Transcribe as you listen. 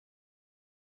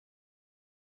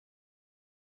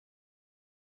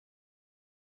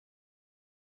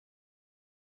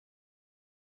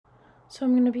So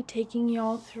I'm going to be taking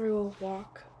y'all through a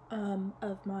walk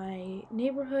of my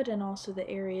neighborhood and also the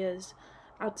areas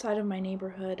outside of my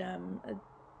neighborhood,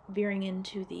 veering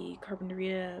into the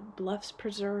Carpinteria Bluffs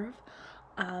Preserve,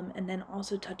 and then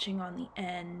also touching on the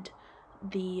end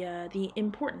the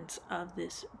importance of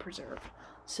this preserve.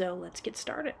 So let's get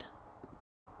started.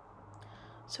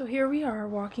 So here we are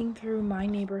walking through my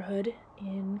neighborhood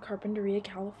in Carpinteria,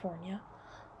 California.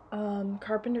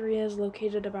 Carpinteria is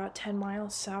located about 10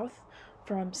 miles south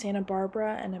from Santa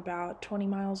Barbara and about 20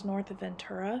 miles north of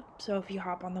Ventura. So if you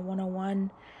hop on the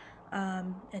 101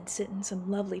 and sit in some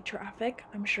lovely traffic,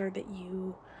 I'm sure that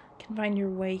you can find your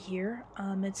way here.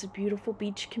 It's a beautiful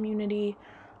beach community,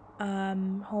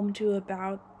 home to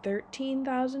about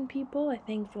 13,000 people, I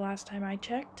think the last time I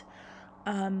checked.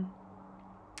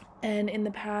 And in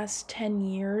the past 10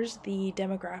 years, the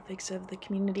demographics of the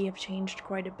community have changed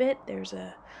quite a bit. There's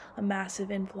a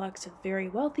massive influx of very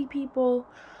wealthy people,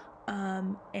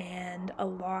 and a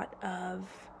lot of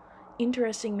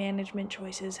interesting management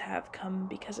choices have come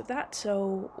because of that.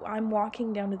 So I'm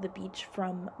walking down to the beach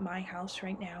from my house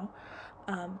right now,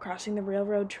 crossing the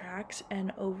railroad tracks,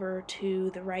 and over to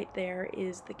the right there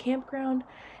is the campground,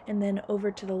 and then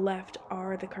over to the left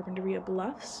are the Carpinteria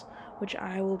Bluffs, which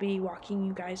I will be walking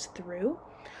you guys through.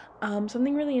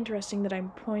 Something really interesting that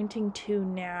I'm pointing to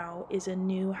now is a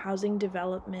new housing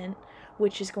development,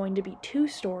 which is going to be 2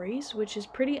 stories, which is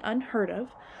pretty unheard of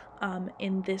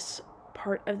in this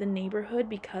part of the neighborhood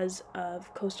because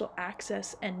of coastal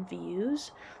access and views.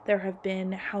 There have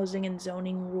been housing and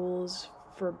zoning rules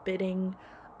forbidding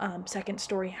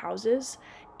second-story houses,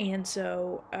 and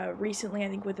so recently, I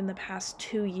think within the past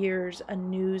 2 years, a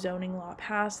new zoning law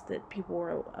passed that people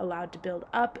were allowed to build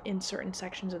up in certain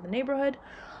sections of the neighborhood.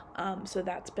 So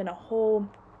that's been a whole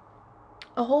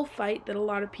fight that a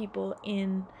lot of people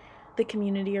in the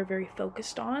community are very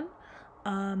focused on.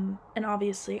 And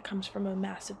obviously it comes from a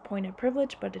massive point of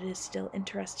privilege, but it is still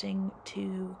interesting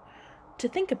to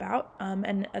think about,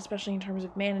 and especially in terms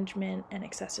of management and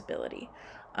accessibility.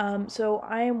 So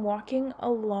I am walking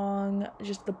along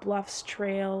just the Bluffs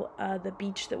Trail. The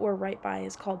beach that we're right by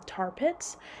is called Tar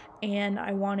Pits, and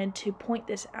I wanted to point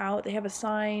this out. They have a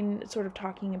sign sort of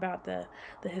talking about the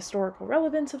historical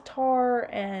relevance of tar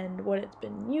and what it's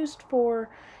been used for,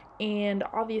 and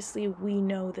obviously we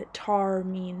know that tar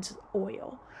means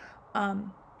oil.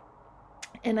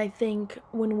 And I think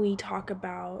when we talk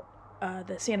about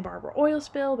the Santa Barbara oil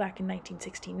spill back in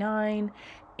 1969,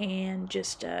 and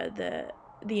just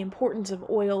the importance of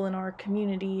oil in our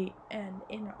community and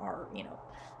in our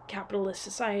capitalist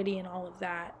society and all of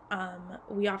that,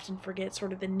 we often forget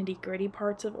sort of the nitty-gritty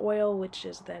parts of oil, which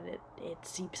is that it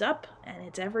seeps up and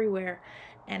it's everywhere.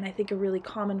 And I think a really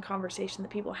common conversation that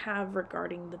people have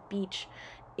regarding the beach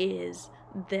is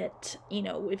that,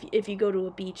 if you go to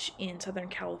a beach in Southern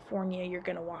California, you're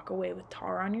going to walk away with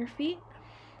tar on your feet.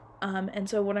 And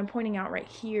so what I'm pointing out right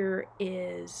here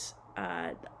is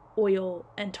oil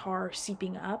and tar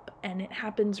seeping up, and it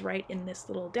happens right in this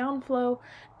little downflow.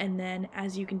 And then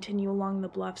as you continue along the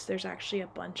bluffs, there's actually a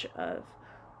bunch of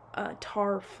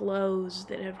tar flows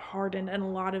that have hardened, and a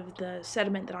lot of the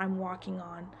sediment that I'm walking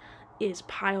on is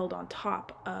piled on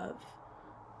top of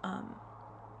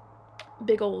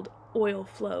big old oil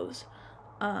flows.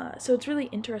 So it's really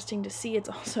interesting to see. It's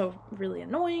also really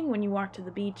annoying when you walk to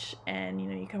the beach and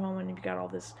you come home and you've got all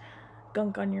this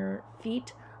gunk on your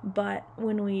feet. But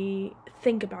when we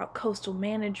think about coastal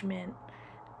management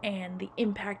and the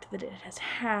impact that it has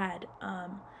had,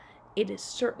 it is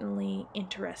certainly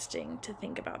interesting to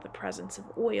think about the presence of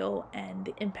oil and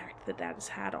the impact that has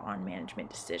had on management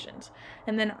decisions.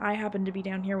 And then I happened to be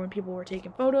down here when people were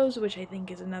taking photos, which I think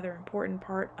is another important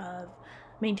part of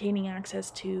maintaining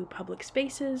access to public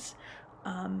spaces.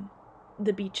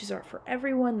 The beaches are for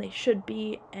everyone, they should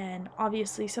be, and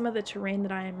obviously some of the terrain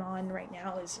that I am on right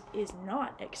now is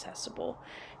not accessible,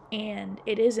 and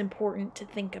it is important to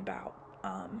think about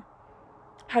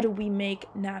how do we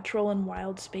make natural and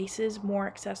wild spaces more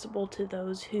accessible to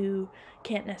those who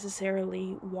can't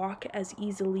necessarily walk as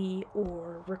easily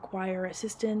or require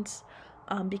assistance,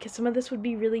 because some of this would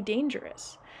be really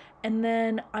dangerous. And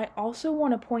then I also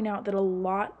want to point out that a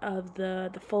lot of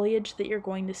the foliage that you're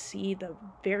going to see, the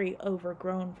very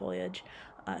overgrown foliage,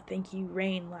 thank you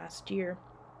rain last year,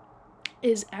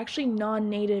 is actually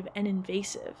non-native and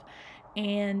invasive.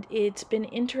 And it's been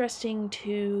interesting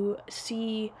to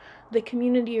see the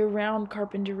community around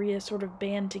Carpinteria sort of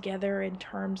band together in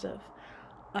terms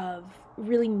of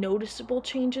really noticeable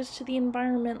changes to the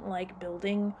environment, like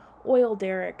building oil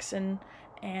derricks and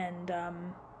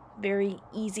very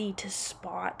easy to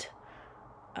spot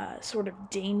sort of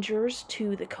dangers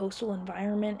to the coastal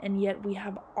environment, and yet we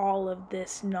have all of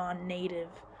this non-native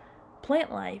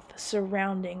plant life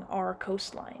surrounding our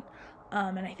coastline.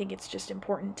 And I think it's just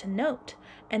important to note.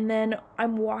 And then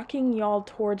I'm walking y'all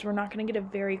towards, we're not going to get a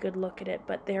very good look at it,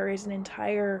 but there is an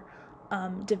entire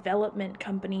development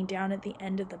company down at the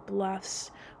end of the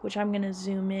bluffs, which I'm going to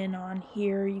zoom in on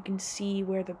here. You can see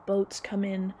where the boats come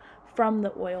in from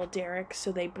the oil derrick,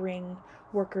 so they bring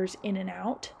workers in and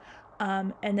out.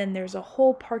 And then there's a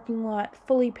whole parking lot,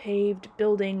 fully paved,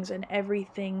 buildings and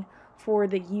everything for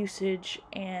the usage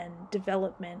and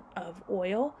development of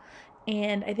oil.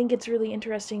 And I think it's really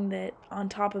interesting that on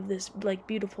top of this like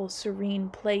beautiful serene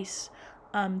place,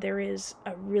 there is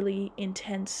a really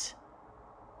intense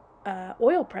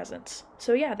oil presence.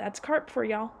 So yeah, that's carp for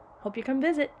y'all. Hope you come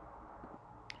visit.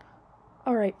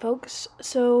 Alright folks,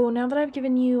 so now that I've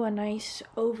given you a nice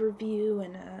overview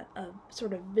and a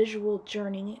sort of visual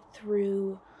journey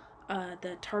through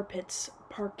the Tar Pits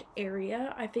Park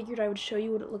area, I figured I would show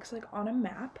you what it looks like on a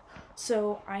map.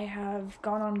 So I have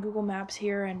gone on Google Maps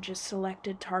here and just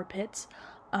selected Tar Pits.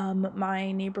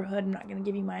 My neighborhood, I'm not going to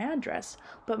give you my address,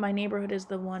 but my neighborhood is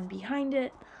the one behind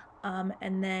it.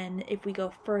 And then if we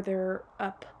go further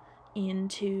up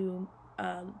into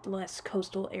less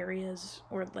coastal areas,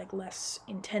 or like less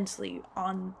intensely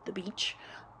on the beach,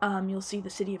 you'll see the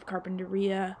city of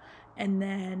Carpinteria, and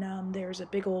then there's a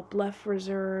big old bluff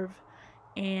reserve,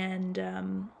 and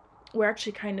we're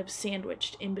actually kind of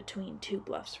sandwiched in between two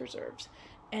bluffs reserves.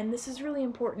 And this is really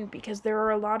important because there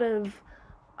are a lot of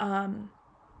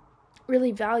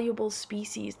really valuable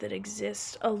species that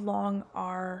exist along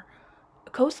our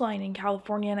coastline in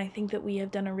California, and I think that we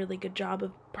have done a really good job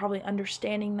of probably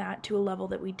understanding that to a level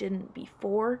that we didn't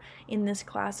before in this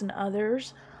class and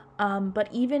others. But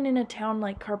even in a town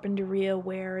like Carpinteria,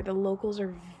 where the locals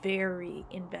are very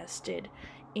invested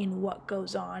in what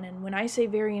goes on, and when I say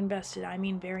very invested, I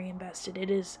mean very invested.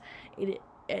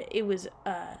 It was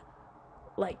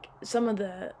like some of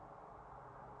the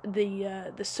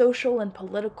social and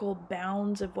political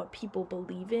bounds of what people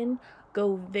believe in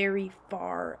go very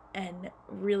far and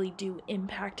really do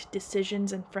impact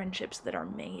decisions and friendships that are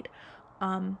made.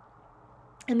 And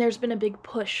there's been a big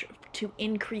push to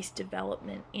increase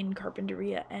development in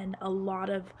Carpinteria, and a lot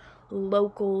of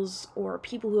locals or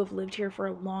people who have lived here for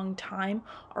a long time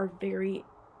are very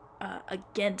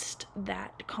against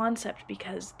that concept,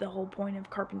 because the whole point of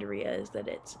Carpinteria is that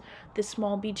it's this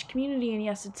small beach community, and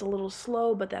yes, it's a little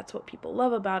slow, but that's what people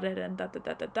love about it, and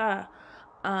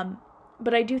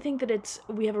but I do think that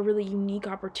we have a really unique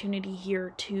opportunity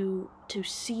here to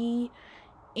see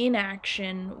in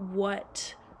action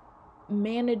what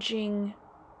managing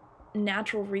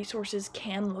natural resources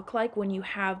can look like when you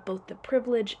have both the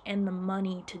privilege and the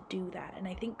money to do that. And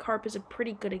I think carp is a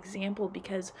pretty good example,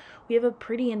 because we have a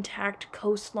pretty intact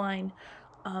coastline.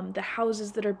 The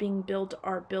houses that are being built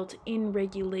are built in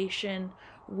regulation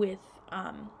with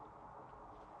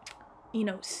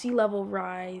sea level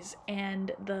rise,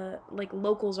 and the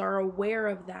locals are aware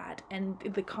of that, and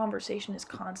the conversation is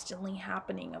constantly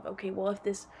happening of, okay, well,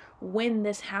 when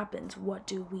this happens, what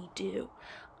do we do?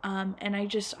 And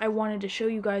I wanted to show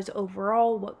you guys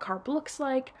overall what carp looks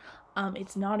like.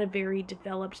 It's not a very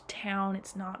developed town,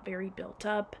 it's not very built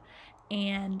up,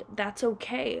 and that's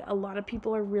okay. A lot of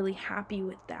people are really happy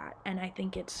with that, and I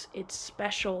think it's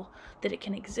special that it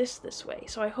can exist this way.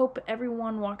 So I hope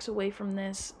everyone walks away from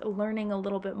this learning a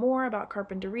little bit more about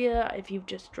Carpinteria if you've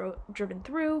just driven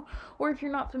through, or if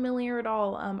you're not familiar at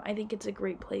all. I think it's a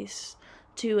great place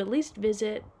to at least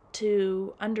visit,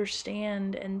 to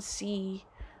understand and see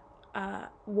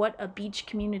what a beach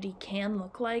community can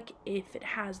look like if it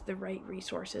has the right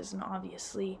resources. And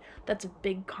obviously that's a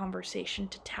big conversation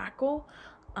to tackle,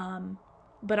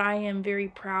 but I am very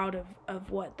proud of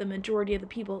what the majority of the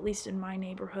people, at least in my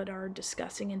neighborhood, are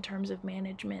discussing in terms of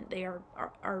management. They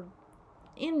are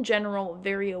in general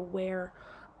very aware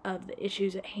of the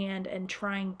issues at hand and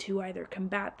trying to either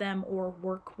combat them or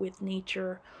work with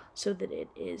nature so that it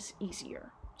is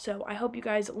easier. So I hope you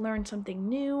guys learned something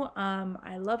new.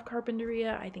 I love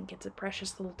Carpinteria. I think it's a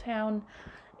precious little town.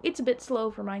 It's a bit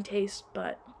slow for my taste,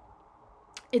 but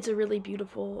it's a really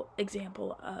beautiful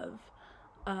example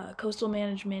of coastal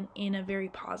management in a very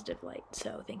positive light.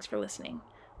 So thanks for listening.